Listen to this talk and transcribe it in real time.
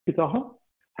Taha.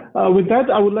 With that,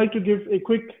 I would like to give a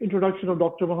quick introduction of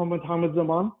Dr. Hamid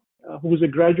Zaman, who is a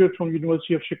graduate from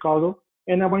University of Chicago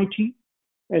and MIT,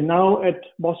 and now at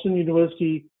Boston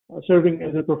University, serving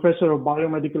as a professor of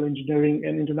biomedical engineering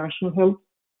and international health.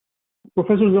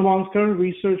 Professor Zaman's current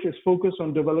research is focused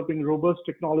on developing robust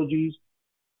technologies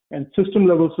and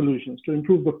system-level solutions to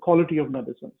improve the quality of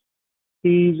medicines.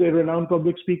 He's a renowned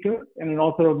public speaker and an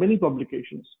author of many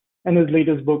publications, and his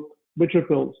latest book, Bitter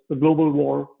Pills, The Global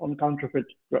War on Counterfeit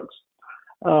Drugs.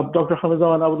 Dr. Hamid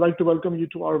Zaman, I would like to welcome you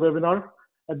to our webinar.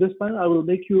 At this time, I will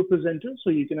make you a presenter so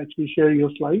you can actually share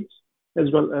your slides as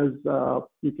well as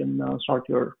you can start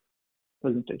your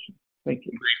presentation. Thank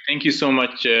you. Great. Thank you so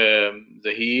much,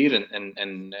 Zahir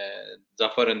and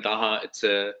Zafar and Taha. It's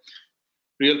a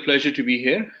real pleasure to be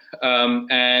here.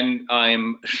 And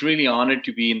I'm really honored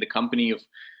to be in the company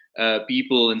of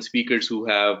people and speakers who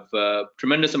have a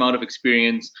tremendous amount of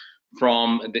experience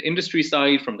from the industry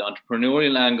side, from the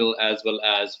entrepreneurial angle, as well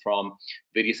as from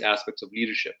various aspects of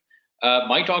leadership.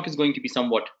 My talk is going to be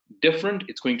somewhat different.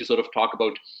 It's going to sort of talk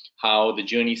about how the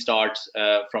journey starts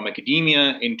from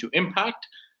academia into impact.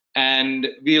 And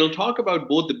we'll talk about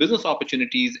both the business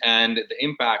opportunities and the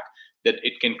impact that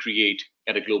it can create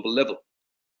at a global level.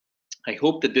 I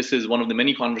hope that this is one of the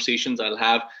many conversations I'll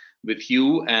have with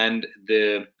you and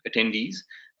the attendees.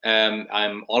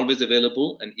 I'm always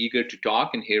available and eager to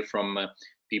talk and hear from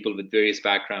people with various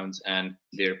backgrounds and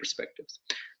their perspectives.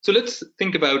 So let's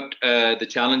think about the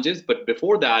challenges. But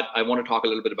before that, I want to talk a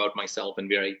little bit about myself and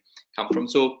where I come from.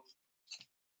 So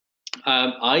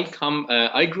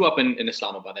I grew up in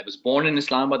Islamabad. I was born in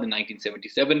Islamabad in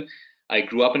 1977. I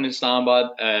grew up in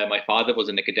Islamabad. My father was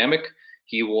an academic.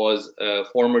 He was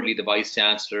formerly the vice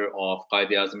chancellor of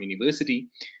Qualit University,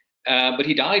 but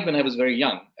he died when I was very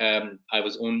young. I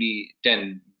was only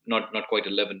 10, not quite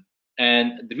 11.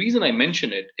 And the reason I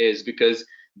mention it is because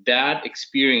that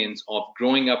experience of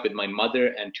growing up with my mother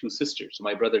and two sisters. So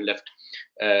my brother left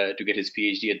to get his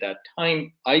PhD at that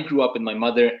time. I grew up with my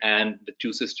mother and the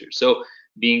two sisters. So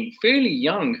being fairly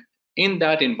young in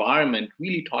that environment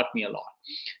really taught me a lot.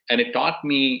 And it taught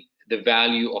me the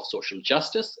value of social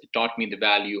justice. It taught me the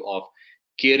value of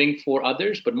caring for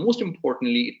others. But most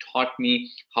importantly, it taught me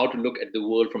how to look at the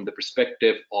world from the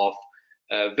perspective of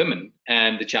women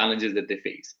and the challenges that they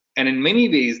face. And in many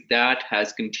ways, that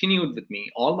has continued with me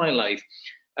all my life.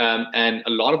 And a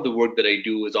lot of the work that I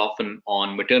do is often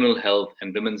on maternal health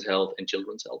and women's health and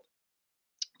children's health.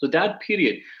 So that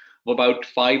period of about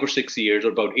 5 or 6 years,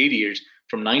 or about 8 years,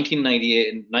 from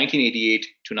 1988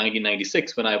 to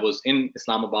 1996, when I was in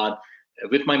Islamabad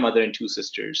with my mother and two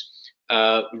sisters,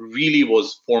 really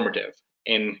was formative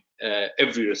in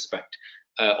every respect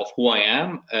of who I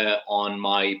am, on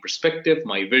my perspective,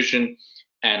 my vision,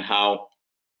 and how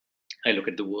I look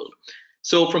at the world.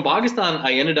 So from Pakistan,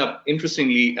 I ended up,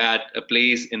 interestingly, at a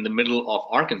place in the middle of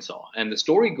Arkansas. And the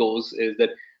story goes is that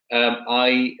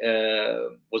I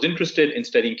was interested in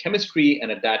studying chemistry.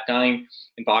 And at that time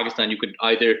in Pakistan, you could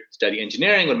either study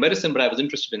engineering or medicine, but I was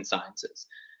interested in sciences.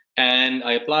 And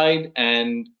I applied,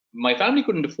 and my family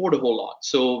couldn't afford a whole lot.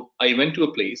 So I went to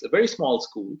a place, a very small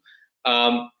school,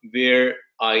 where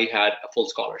I had a full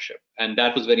scholarship. And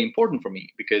that was very important for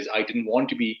me because I didn't want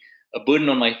to be a burden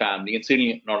on my family, and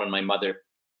certainly not on my mother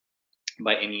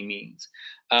by any means.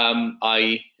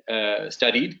 I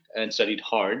studied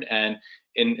hard, and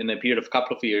in a period of a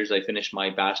couple of years, I finished my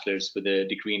bachelor's with a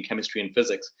degree in chemistry and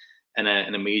physics and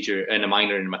a major and a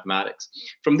minor in mathematics.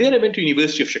 From there, I went to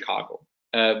University of Chicago,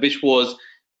 which was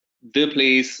the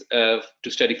place to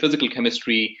study physical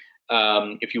chemistry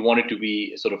if you wanted to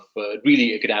be sort of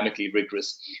really academically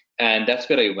rigorous. And that's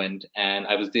where I went. And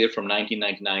I was there from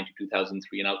 1999 to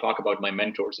 2003. And I'll talk about my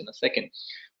mentors in a second.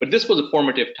 But this was a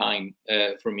formative time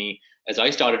for me as I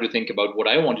started to think about what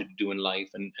I wanted to do in life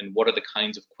and what are the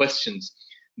kinds of questions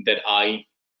that I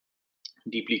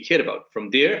deeply cared about. From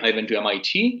there, I went to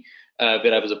MIT,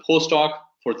 where I was a postdoc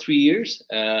for 3 years.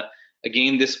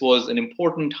 Again, this was an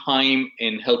important time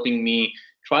in helping me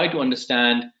try to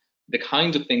understand the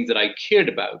kinds of things that I cared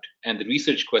about and the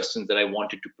research questions that I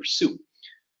wanted to pursue.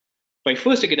 My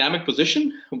first academic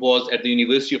position was at the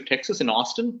University of Texas in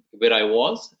Austin, where I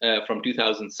was from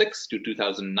 2006 to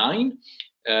 2009.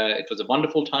 It was a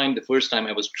wonderful time, the first time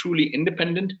I was truly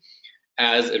independent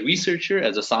as a researcher,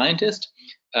 as a scientist,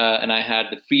 and I had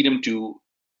the freedom to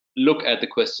look at the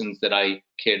questions that I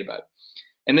cared about.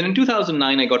 And then in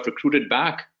 2009, I got recruited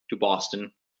back to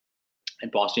Boston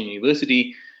at Boston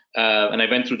University, and I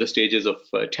went through the stages of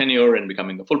tenure and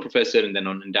becoming a full professor and then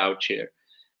on endowed chair.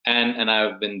 And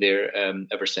I've been there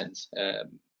ever since,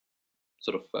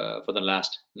 for the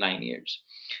last 9 years.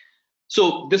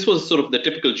 So this was sort of the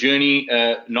typical journey,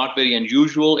 not very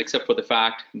unusual, except for the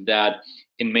fact that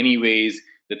in many ways,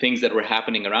 the things that were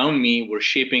happening around me were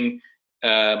shaping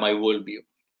my worldview.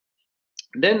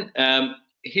 Then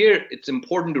here, it's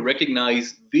important to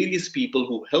recognize various people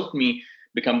who helped me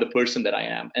become the person that I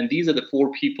am. And these are the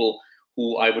 4 people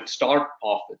who I would start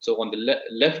off with. So on the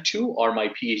left 2 are my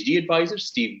PhD advisors,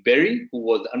 Steve Berry, who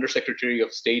was the Undersecretary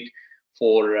of State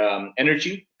for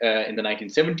Energy in the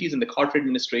 1970s in the Carter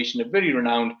administration, a very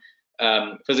renowned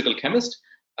physical chemist.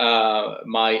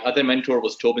 My other mentor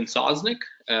was Tobin Sosnick.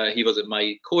 He was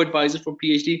my co-advisor for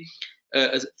PhD,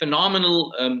 a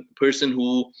phenomenal person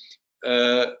who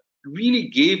really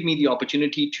gave me the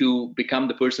opportunity to become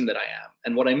the person that I am.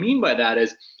 And what I mean by that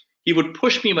is he would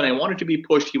push me when I wanted to be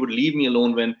pushed. He would leave me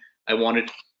alone when I wanted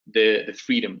the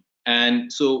freedom.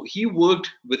 And so he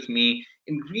worked with me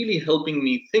in really helping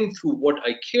me think through what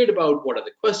I cared about, what are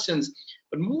the questions,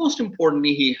 but most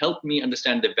importantly, he helped me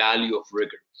understand the value of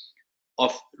rigor,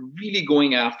 of really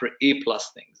going after A+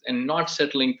 things and not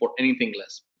settling for anything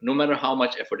less, no matter how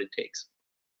much effort it takes.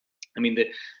 I mean, the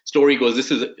story goes, this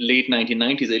is late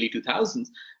 1990s, early 2000s,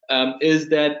 is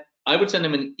that I would send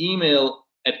him an email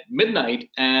at midnight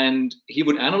and he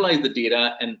would analyze the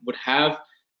data and would have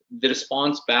the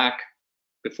response back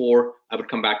before I would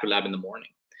come back to lab in the morning.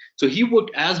 So he worked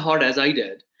as hard as I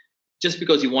did just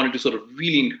because he wanted to sort of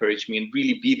really encourage me and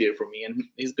really be there for me. And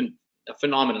he's been a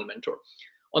phenomenal mentor.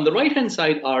 On the right-hand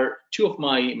side are 2 of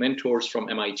my mentors from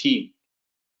MIT.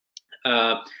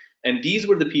 And these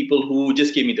were the people who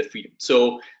just gave me the freedom.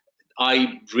 So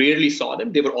I rarely saw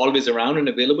them. They were always around and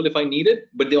available if I needed,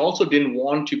 but they also didn't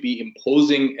want to be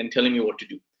imposing and telling me what to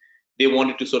do. They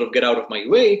wanted to sort of get out of my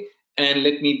way and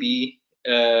let me be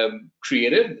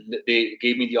creative. They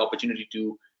gave me the opportunity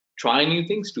to try new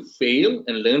things, to fail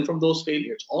and learn from those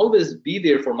failures. Always be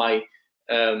there for my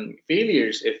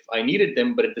failures if I needed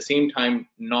them, but at the same time,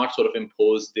 not sort of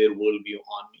impose their worldview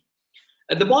on me.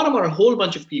 At the bottom are a whole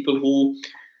bunch of people who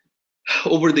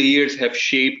over the years have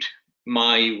shaped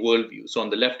my worldview. So on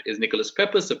the left is Nicholas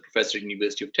Pepys, a professor at the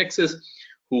University of Texas,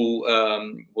 who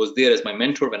was there as my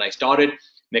mentor when I started.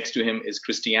 Next to him is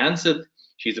Christy Anseth.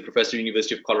 She's a professor at the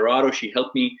University of Colorado. She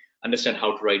helped me understand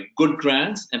how to write good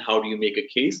grants and how do you make a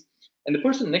case. And the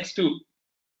person next to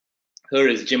her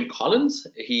is Jim Collins.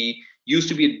 He used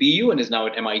to be at BU and is now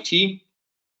at MIT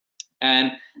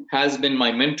and has been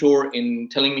my mentor in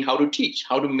telling me how to teach,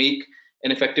 how to make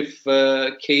an effective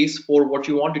case for what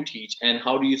you want to teach, and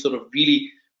how do you sort of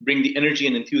really bring the energy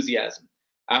and enthusiasm.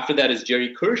 After that is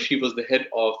Jerry Kirsch. He was the head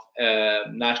of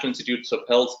National Institutes of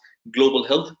Health's Global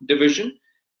Health Division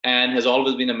and has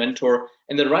always been a mentor.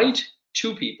 And the right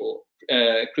 2 people,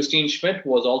 Christine Schmidt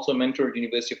was also a mentor at the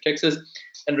University of Texas,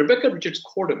 and Rebecca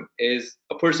Richards-Cordum is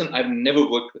a person I've never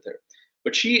worked with her,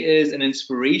 but she is an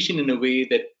inspiration in a way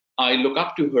that I look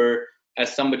up to her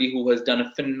as somebody who has done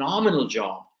a phenomenal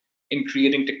job in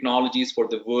creating technologies for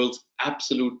the world's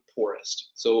absolute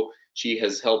poorest. So she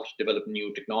has helped develop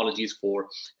new technologies for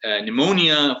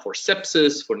pneumonia, for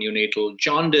sepsis, for neonatal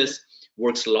jaundice,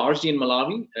 works largely in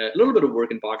Malawi, a little bit of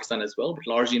work in Pakistan as well, but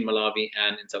largely in Malawi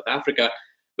and in South Africa.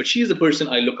 But she's the person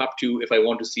I look up to if I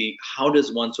want to see how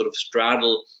does one sort of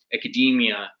straddle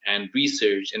academia and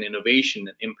research and innovation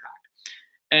and impact.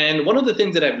 And one of the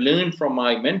things that I've learned from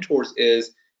my mentors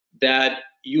is that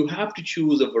you have to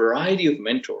choose a variety of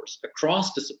mentors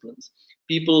across disciplines.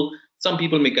 Some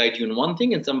people may guide you in one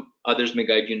thing and some others may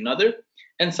guide you in another.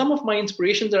 And some of my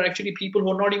inspirations are actually people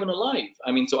who are not even alive.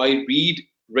 I mean, so I read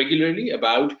regularly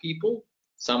about people,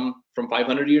 some from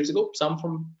 500 years ago, some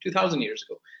from 2000 years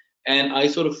ago. And I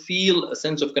sort of feel a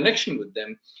sense of connection with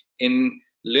them in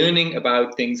learning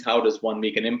about things. How does one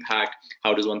make an impact?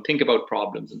 How does one think about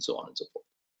problems, and so on and so forth.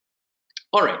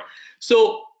 All right,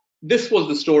 so this was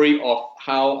the story of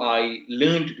how I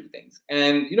learned to do things.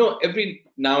 And every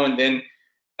now and then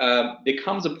there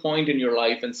comes a point in your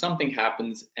life and something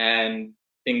happens and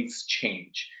things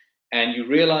change. And you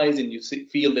realize and you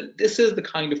feel that this is the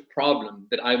kind of problem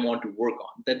that I want to work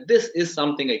on, that this is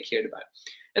something I cared about.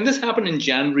 And this happened in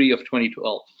January of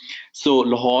 2012. So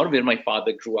Lahore, where my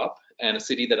father grew up, and a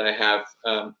city that I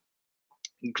have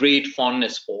great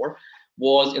fondness for,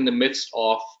 was in the midst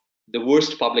of the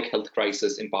worst public health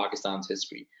crisis in Pakistan's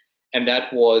history. And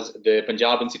that was the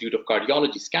Punjab Institute of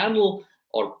Cardiology scandal,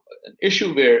 or an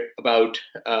issue where about,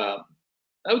 I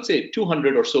would say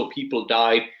 200 or so people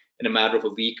died in a matter of a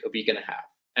week and a half.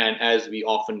 And as we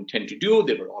often tend to do,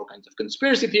 there were all kinds of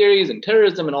conspiracy theories and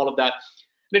terrorism and all of that.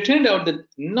 And it turned out that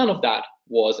none of that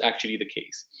was actually the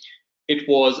case. It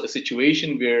was a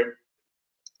situation where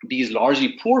these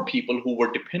largely poor people who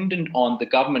were dependent on the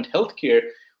government healthcare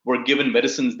were given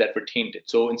medicines that were tainted.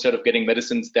 So instead of getting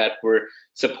medicines that were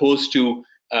supposed to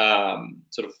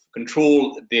sort of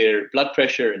control their blood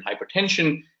pressure and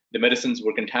hypertension, the medicines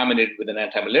were contaminated with an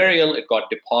antimalarial. It got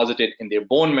deposited in their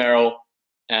bone marrow,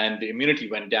 and the immunity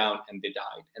went down, and they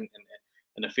died,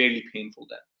 and a fairly painful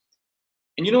death.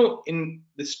 And you know, in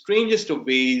the strangest of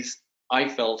ways, I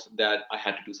felt that I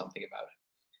had to do something about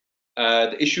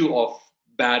it. The issue of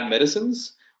bad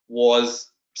medicines was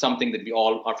something that we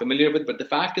all are familiar with, but the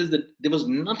fact is that there was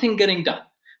nothing getting done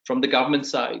from the government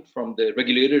side, from the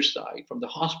regulator side, from the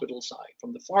hospital side,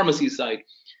 from the pharmacy side.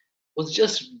 Was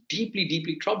just deeply,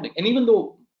 deeply troubling. And even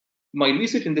though my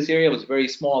research in this area was very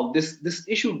small, this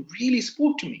issue really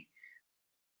spoke to me.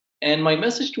 And my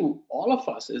message to all of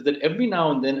us is that every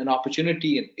now and then an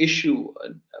opportunity, an issue, a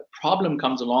problem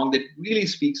comes along that really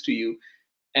speaks to you,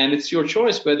 and it's your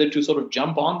choice whether to sort of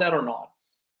jump on that or not.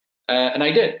 And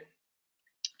I did.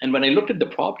 And when I looked at the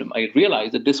problem, I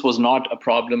realized that this was not a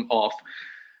problem of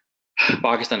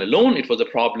Pakistan alone. It was a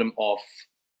problem of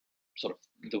sort of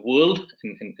the world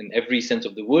in every sense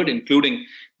of the word, including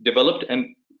developed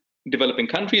and developing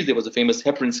countries. There was a famous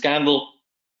heparin scandal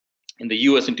in the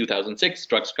US in 2006,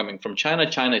 drugs coming from China.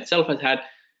 China itself has had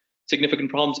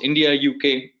significant problems. India,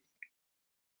 UK,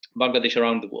 Bangladesh,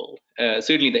 around the world.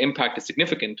 Certainly the impact is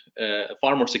significant,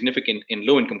 far more significant in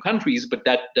low-income countries, but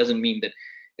that doesn't mean that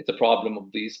it's a problem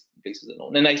of these places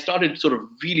alone. And I started sort of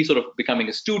really sort of becoming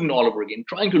a student all over again,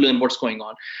 trying to learn what's going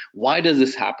on. Why does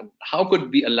this happen? How could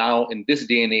we allow in this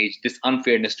day and age this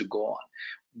unfairness to go on?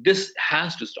 This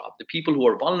has to stop. The people who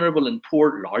are vulnerable and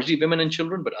poor, largely women and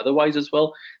children, but otherwise as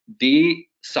well, they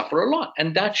suffer a lot,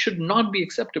 and that should not be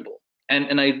acceptable.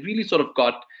 And I really sort of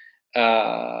got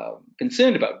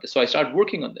concerned about this, so I started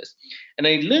working on this, and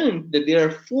I learned that there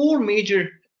are four major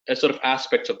sort of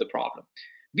aspects of the problem.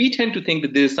 We tend to think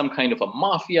that there's some kind of a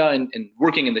mafia and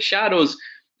working in the shadows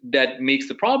that makes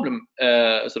the problem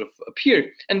sort of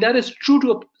appear, and that is true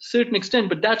to a certain extent,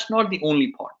 but that's not the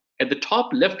only part. At the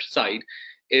top left side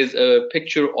is a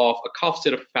picture of a cough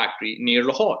syrup factory near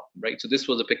Lahore, right? So this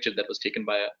was a picture that was taken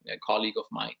by a colleague of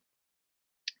mine.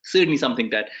 Certainly something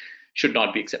that should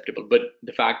not be acceptable, but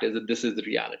the fact is that this is the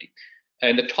reality.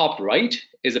 And the top right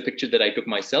is a picture that I took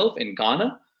myself in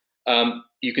Ghana.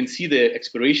 You can see the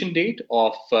expiration date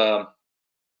of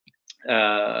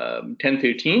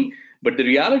 10/13, but the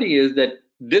reality is that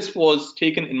this was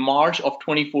taken in March of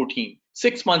 2014,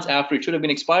 6 months after it should have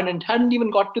been expired and hadn't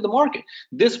even got to the market.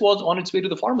 This was on its way to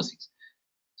the pharmacies.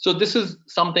 So this is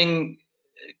something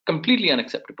completely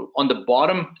unacceptable. On the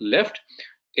bottom left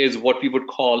is what we would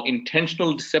call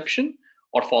intentional deception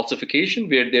or falsification,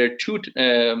 where there are two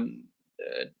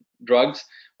drugs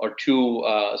or two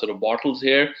sort of bottles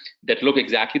here that look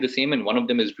exactly the same, and one of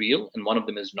them is real and one of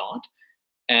them is not.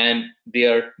 And they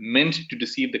are meant to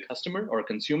deceive the customer or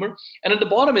consumer. And at the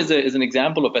bottom is an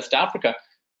example of West Africa,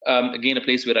 again, a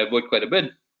place where I've worked quite a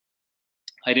bit.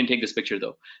 I didn't take this picture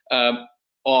though,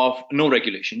 of no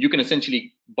regulation. You can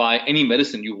essentially buy any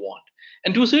medicine you want.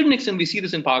 And to a certain extent, we see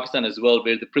this in Pakistan as well,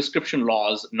 where the prescription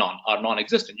laws are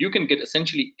non-existent. You can get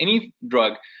essentially any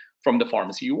drug from the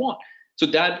pharmacy you want. So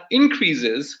that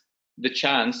increases the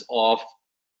chance of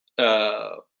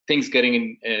things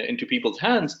getting into people's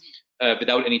hands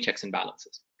without any checks and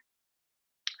balances.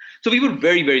 So we were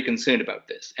very, very concerned about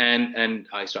this. And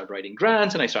I started writing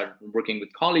grants, and I started working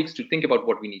with colleagues to think about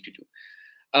what we need to do.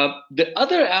 The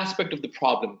other aspect of the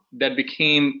problem that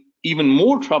became even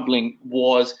more troubling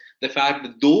was the fact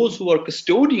that those who are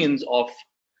custodians of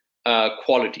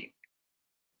quality,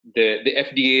 the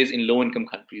FDAs in low-income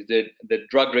countries, the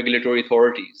drug regulatory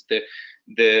authorities, the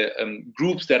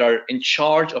groups that are in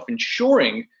charge of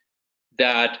ensuring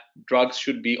that drugs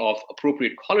should be of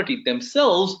appropriate quality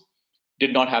themselves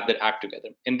did not have that act together.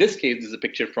 In this case, this is a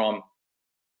picture from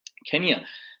Kenya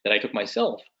that I took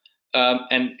myself,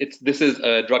 and this is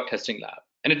a drug testing lab,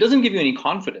 and it doesn't give you any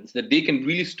confidence that they can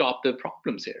really stop the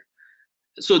problems here.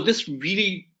 So this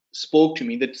really spoke to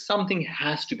me that something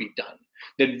has to be done,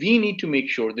 that we need to make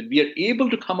sure that we are able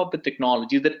to come up with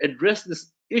technologies that address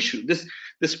this issue,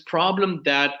 this problem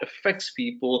that affects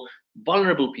people,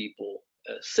 vulnerable people,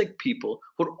 sick people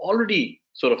who are already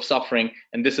sort of suffering,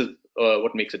 and this is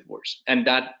what makes it worse. And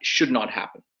that should not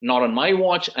happen, not on my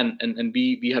watch, and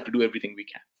we have to do everything we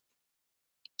can.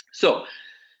 So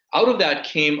out of that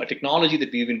came a technology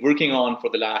that we've been working on for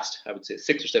the last, I would say,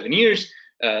 6 or 7 years.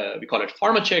 We call it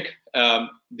PharmaChk.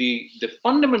 The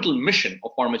fundamental mission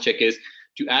of PharmaChk is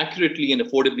to accurately and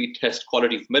affordably test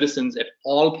quality of medicines at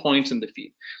all points in the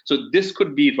field. So this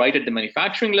could be right at the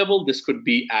manufacturing level. This could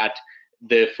be at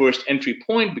the first entry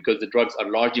point, because the drugs are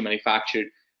largely manufactured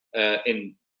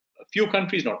in a few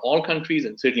countries, not all countries,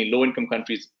 and certainly low-income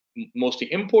countries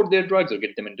mostly import their drugs or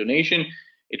get them in donation.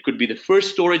 It could be the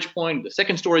first storage point, the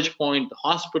second storage point, the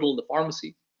hospital, the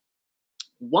pharmacy.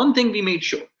 One thing we made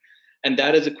sure, and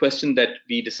that is a question that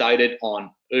we decided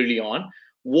on early on,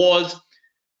 was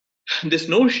this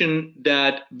notion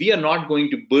that we are not going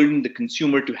to burden the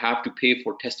consumer to have to pay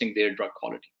for testing their drug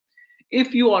quality.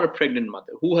 If you are a pregnant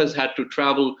mother who has had to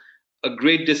travel a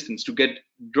great distance to get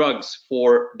drugs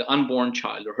for the unborn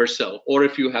child or herself, or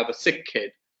if you have a sick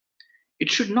kid, it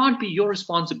should not be your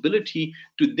responsibility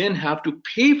to then have to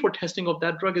pay for testing of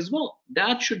that drug as well.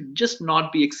 That should just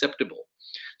not be acceptable.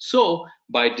 So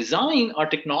by design, our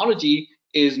technology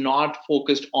is not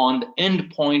focused on the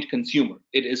endpoint consumer.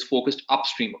 It is focused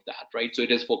upstream of that, right? So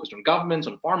it is focused on governments,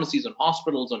 on pharmacies, on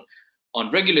hospitals,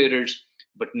 on regulators,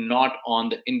 but not on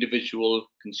the individual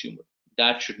consumer.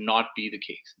 That should not be the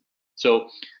case. So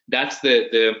that's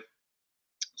the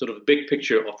sort of big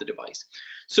picture of the device.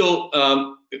 So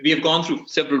we have gone through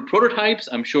several prototypes.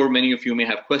 I'm sure many of you may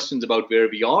have questions about where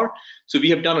we are. So we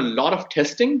have done a lot of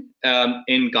testing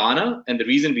in Ghana, and the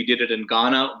reason we did it in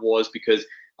Ghana was because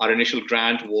our initial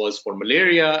grant was for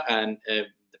malaria, and the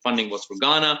funding was for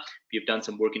Ghana. We have done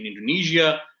some work in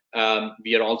Indonesia.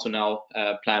 We are also now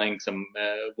planning some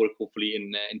work, hopefully,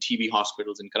 in TB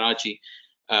hospitals in Karachi,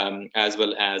 as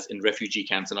well as in refugee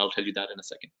camps, and I'll tell you that in a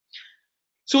second.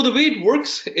 So the way it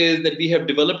works is that we have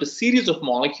developed a series of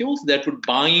molecules that would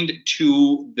bind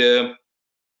to the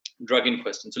drug in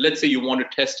question. So let's say you want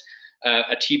to test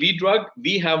a TB drug.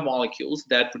 We have molecules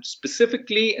that would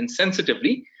specifically and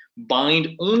sensitively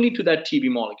bind only to that TB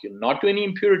molecule, not to any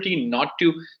impurity, not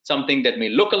to something that may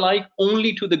look alike,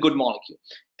 only to the good molecule.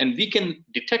 And we can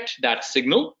detect that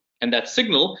signal, and that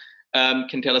signal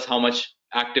can tell us how much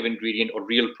active ingredient or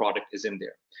real product is in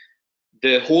there.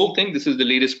 The whole thing, this is the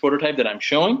latest prototype that I'm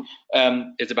showing,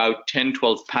 is about 10,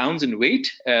 12 pounds in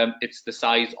weight. It's the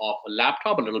size of a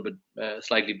laptop, a little bit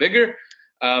slightly bigger.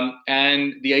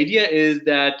 And the idea is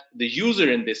that the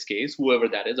user in this case, whoever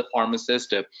that is, a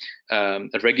pharmacist, a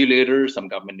regulator, some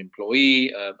government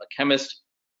employee, a chemist,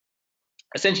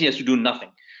 essentially has to do nothing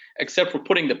except for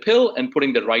putting the pill and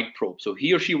putting the right probe. So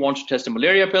he or she wants to test a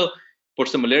malaria pill,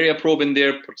 puts the malaria probe in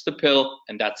there, puts the pill,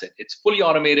 and that's it. It's fully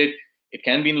automated. It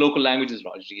can be in local languages,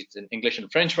 largely it's in English and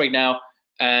French right now.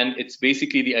 And it's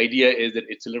basically, the idea is that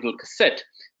it's a little cassette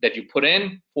that you put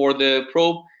in for the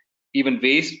probe. Even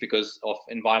waste, because of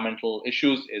environmental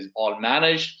issues, is all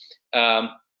managed.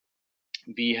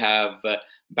 We have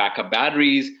backup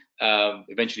batteries,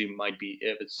 eventually might be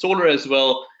solar as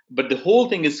well, but the whole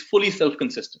thing is fully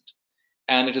self-consistent.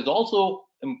 And it is also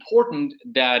important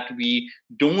that we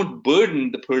don't burden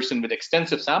the person with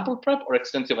extensive sample prep or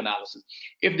extensive analysis.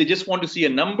 If they just want to see a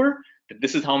number, that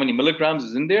this is how many milligrams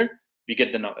is in there, we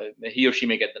get the number, he or she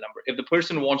may get the number. If the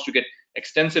person wants to get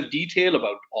extensive detail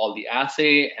about all the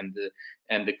assay and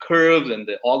the curves and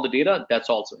all the data, that's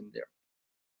also in there.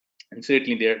 And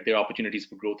certainly there are opportunities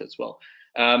for growth as well.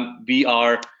 We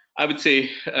are, I would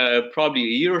say, probably a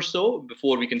year or so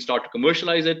before we can start to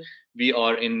commercialize it. We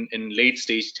are in late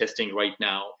stage testing right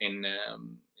now in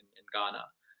Ghana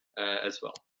as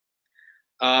well.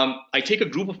 I take a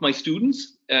group of my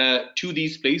students to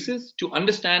these places to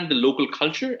understand the local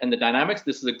culture and the dynamics.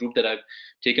 This is a group that I've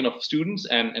taken of students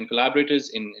and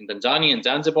collaborators in Tanzania and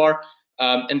Zanzibar.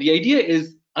 And the idea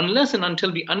is, unless and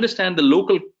until we understand the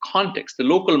local context, the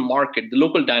local market, the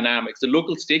local dynamics, the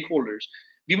local stakeholders,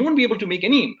 we won't be able to make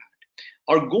any impact.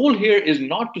 Our goal here is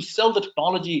not to sell the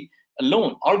technology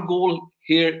alone. Our goal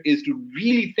here is to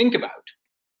really think about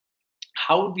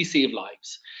how would we save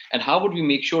lives, and how would we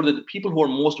make sure that the people who are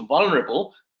most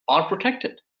vulnerable are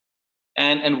protected,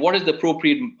 and what is the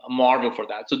appropriate model for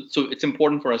that. So it's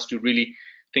important for us to really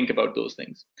think about those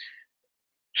things.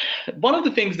 One of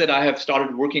the things that I have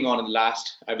started working on in the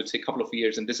last, I would say, couple of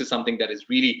years, and this is something that is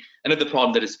really another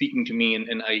problem that is speaking to me,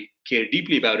 and I care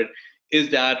deeply about it, is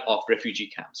that of refugee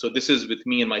camps. So this is with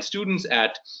me and my students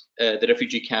at the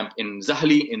refugee camp in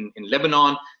Zahli in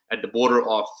Lebanon, at the border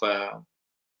of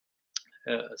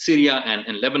Syria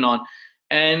and Lebanon.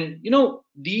 And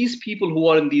these people who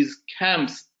are in these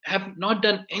camps have not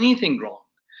done anything wrong.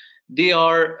 They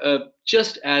are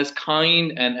just as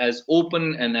kind and as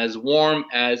open and as warm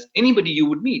as anybody you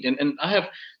would meet. And I have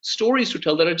stories to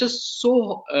tell that are just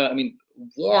so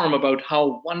warm about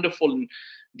how wonderful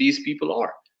these people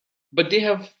are. But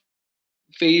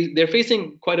they're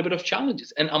facing quite a bit of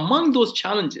challenges. And among those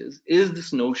challenges is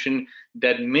this notion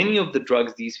that many of the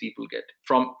drugs these people get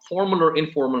from formal or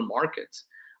informal markets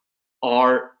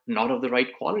are not of the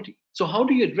right quality. So how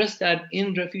do you address that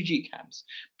in refugee camps,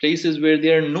 places where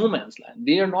there are no man's land?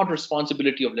 They are not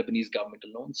responsibility of Lebanese government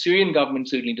alone. Syrian government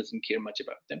certainly doesn't care much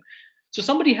about them. So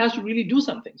somebody has to really do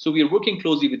something. So we are working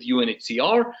closely with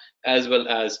UNHCR as well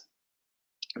as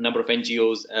a number of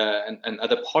NGOs and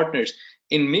other partners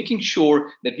in making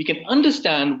sure that we can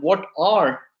understand what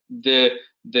are the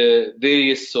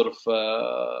various sort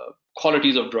of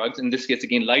qualities of drugs, in this case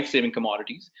again life-saving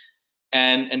commodities,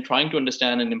 and trying to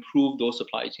understand and improve those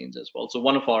supply chains as well. So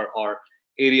one of our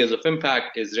areas of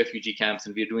impact is refugee camps,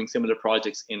 and we are doing similar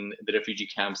projects in the refugee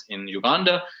camps in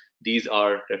Uganda. These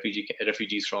are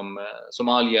refugees from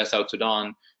Somalia, South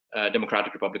Sudan,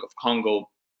 Democratic Republic of Congo,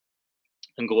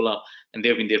 Angola, and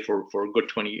they've been there for a good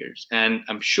 20 years. And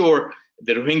I'm sure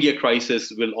the Rohingya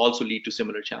crisis will also lead to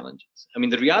similar challenges. I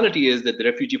mean, the reality is that the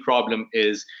refugee problem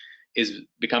is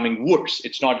becoming worse.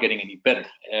 It's not getting any better.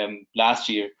 Last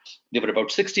year, there were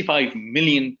about 65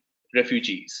 million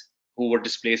refugees who were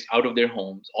displaced out of their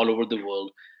homes all over the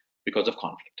world because of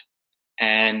conflict.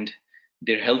 And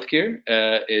their healthcare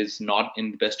is not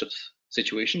in the best of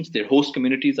situations. Their host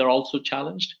communities are also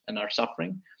challenged and are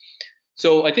suffering.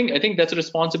 So I think that's a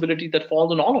responsibility that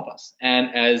falls on all of us.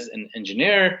 And as an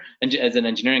engineer, as an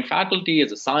engineering faculty,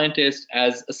 as a scientist,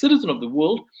 as a citizen of the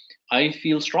world, I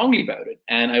feel strongly about it.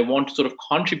 And I want to sort of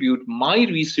contribute my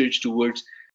research towards